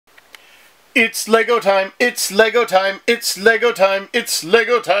It's Lego time, it's Lego time, it's Lego time, it's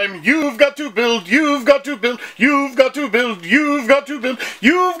Lego time. You've got to build, you've got to build, you've got to build, you've got to build,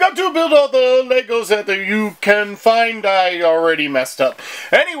 you've got to build all the Legos that you can find. I already messed up.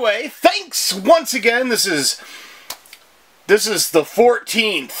 Anyway, thanks once again. This is the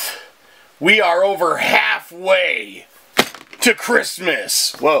 14th. We are over halfway to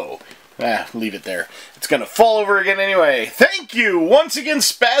Christmas. Whoa. Leave it there. It's gonna fall over again anyway. Thank you once again,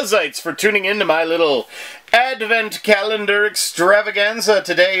 Spazites, for tuning into my little Advent calendar extravaganza.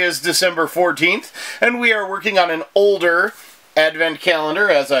 Today is December 14th, and we are working on an older Advent calendar,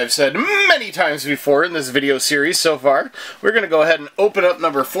 as I've said many times before in this video series so far. We're going to go ahead and open up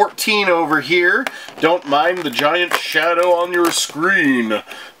number 14 over here. Don't mind the giant shadow on your screen.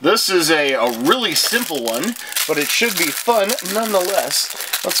 This is a really simple one, but it should be fun nonetheless.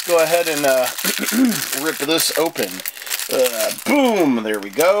 Let's go ahead and rip this open. Boom! There we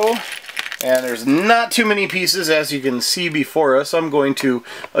go. And there's not too many pieces, as you can see before us. I'm going to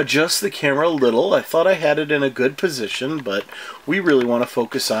adjust the camera a little. I thought I had it in a good position, but we really want to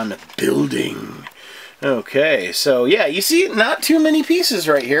focus on building. Okay, so yeah, you see, not too many pieces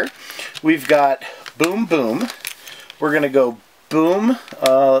right here. We've got boom, boom. We're going to go boom.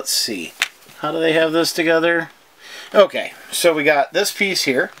 Let's see. How do they have this together? Okay, so we got this piece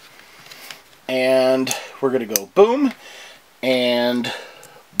here. And we're going to go boom and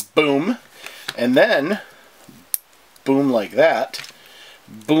boom. And then, boom like that,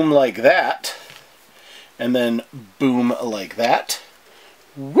 and then boom like that,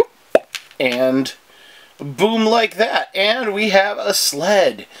 whoop, and boom like that. And we have a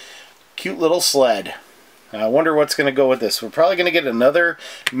sled. Cute little sled. I wonder what's going to go with this. We're probably going to get another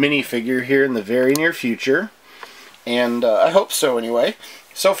minifigure here in the very near future. And I hope so anyway.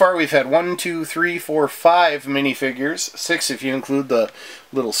 So far we've had 1, 2, 3, 4, 5 minifigures. 6 if you include the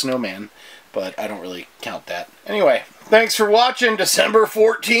little snowman. But I don't really count that. Anyway, thanks for watching December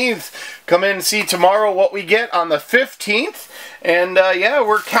 14th. Come in and see tomorrow what we get on the 15th. And yeah,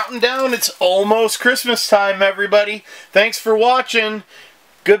 we're counting down. It's almost Christmas time, everybody. Thanks for watching.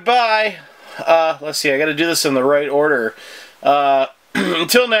 Goodbye. Let's see, I got to do this in the right order.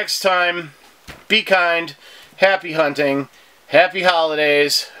 Until next time, be kind, happy hunting, happy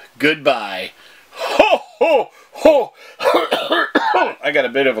holidays, goodbye. Ho, ho, ho. I got a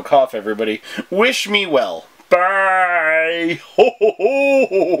bit of a cough, everybody. Wish me well. Bye. Ho, ho,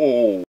 ho.